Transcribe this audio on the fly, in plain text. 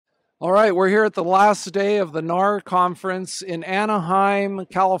All right, we're here at the last day of the NAR conference in Anaheim,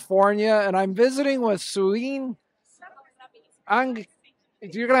 California, and I'm visiting with Sueyin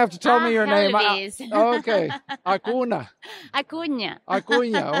You're going to have to tell me your name. Okay, Acuña.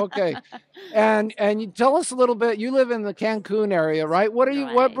 Acuña. Okay. And you tell us a little bit. You live in the Cancun area, right?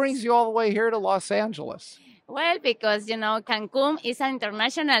 What brings you all the way here to Los Angeles? Well, because, Cancun is an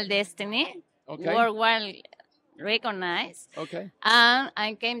international destiny, worldwide recognized. Okay. And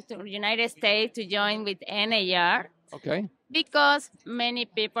I came to the United States to join with NAR. Okay. Because many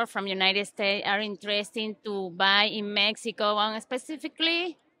people from United States are interested to buy in Mexico, and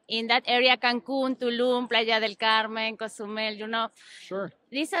specifically in that area, Cancun, Tulum, Playa del Carmen, Cozumel, Sure.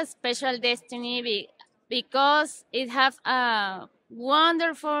 This is a special destiny because it has a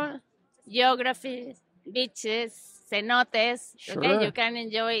wonderful geography, beaches, cenotes. Sure. Okay, you can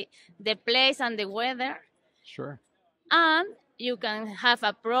enjoy the place and the weather. Sure. And you can have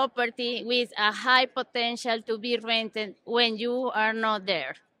a property with a high potential to be rented when you are not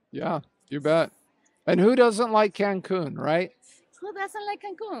there. Yeah, you bet. And who doesn't like Cancun, right? Who doesn't like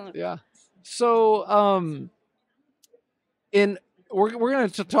Cancun? Yeah. So, we're going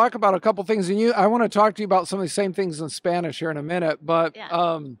to talk about a couple things, and I want to talk to you about some of the same things in Spanish here in a minute. But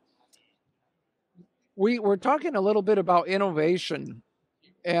we're talking a little bit about innovation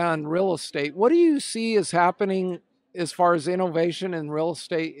and real estate. What do you see is happening as far as innovation in real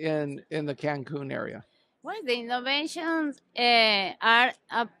estate in the Cancun area? Well, the innovations are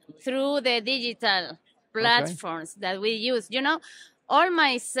through the digital platforms that we use. All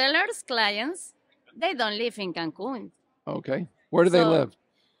my sellers' clients, they don't live in Cancun. Okay. Where do they live?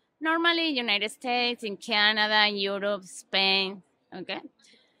 Normally United States, in Canada, in Europe, Spain. Okay.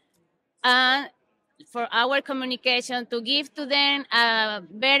 And for our communication, to give to them a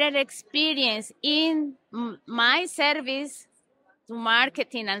better experience in my service to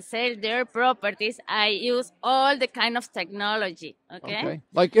marketing and sell their properties, I use all the kind of technology. Okay.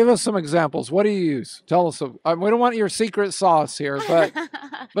 Like, give us some examples. What do you use? Tell us. We don't want your secret sauce here,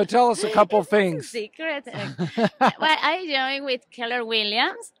 but tell us a couple things. Secret. Well, I joined with Keller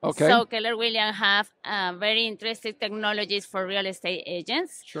Williams. Okay. So Keller Williams have very interesting technologies for real estate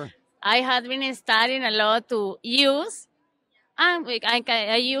agents. Sure. I have been studying a lot to use, and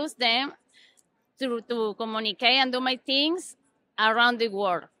I use them to communicate and do my things around the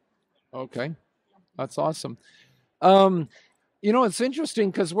world. Okay, that's awesome. It's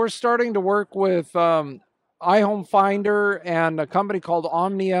interesting because we're starting to work with iHome Finder and a company called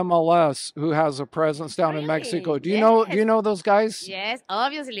OmniMLS who has a presence down in Mexico. Do you know those guys? Yes,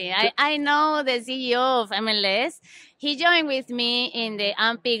 obviously. I know the CEO of MLS. He joined with me in the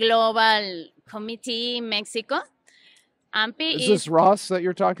AMPI Global Committee in Mexico. AMPI is this Ross that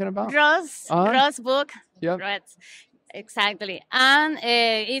you're talking about? Ross book. Yeah. Right. Exactly. And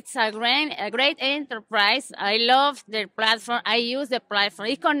it's a great enterprise. I love their platform. I use the platform.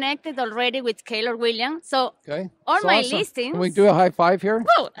 It's connected already with Keller Williams. So all my listings. Can we do a high five here?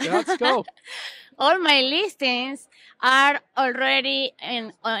 Woo! Yeah, let's go. All my listings are already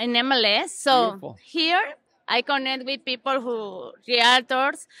in MLS. So beautiful. Here I connect with people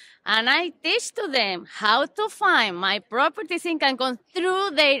realtors, and I teach to them how to find my properties in Cancun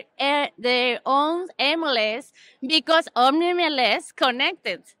through their own MLS, because OmniMLS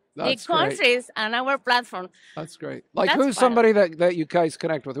connected the countries and our platform. That's great. Who's somebody that you guys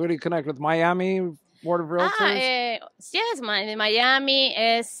connect with? Who do you connect with? Miami Board of Realtors? Yes,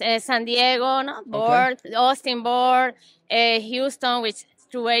 Miami, San Diego, Board, Austin Board, Houston, which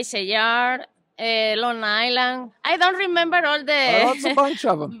through HAR. Long Island. I don't remember all the... that's a bunch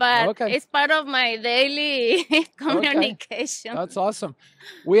of them. But it's part of my daily communication. That's awesome.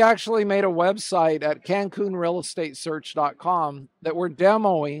 We actually made a website at CancunRealEstateSearch.com that we're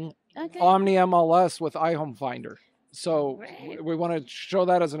demoing OmniMLS with iHome Finder. So we want to show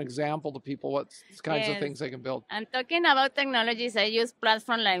that as an example to people what kinds of things they can build. I'm talking about technologies. I use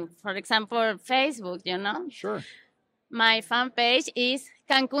platforms like, for example, Facebook, Sure. My fan page is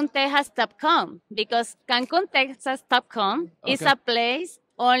CancunTexas.com, because CancunTexas.com is a place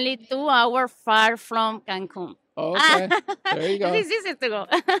only 2 hours far from Cancun. Okay, there you go. It's easy to go.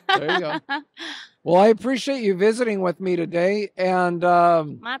 There you go. Well, I appreciate you visiting with me today, and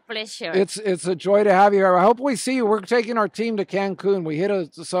my pleasure. It's a joy to have you here. I hope we see you. We're taking our team to Cancun. We hit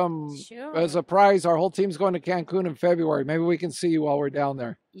as a prize. Our whole team's going to Cancun in February. Maybe we can see you while we're down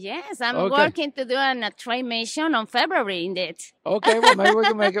there. Yes, I'm working to do a trade mission on February, indeed. Okay, well, maybe we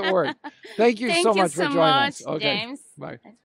can make it work. Thank you so much for joining us. Okay, James. Bye.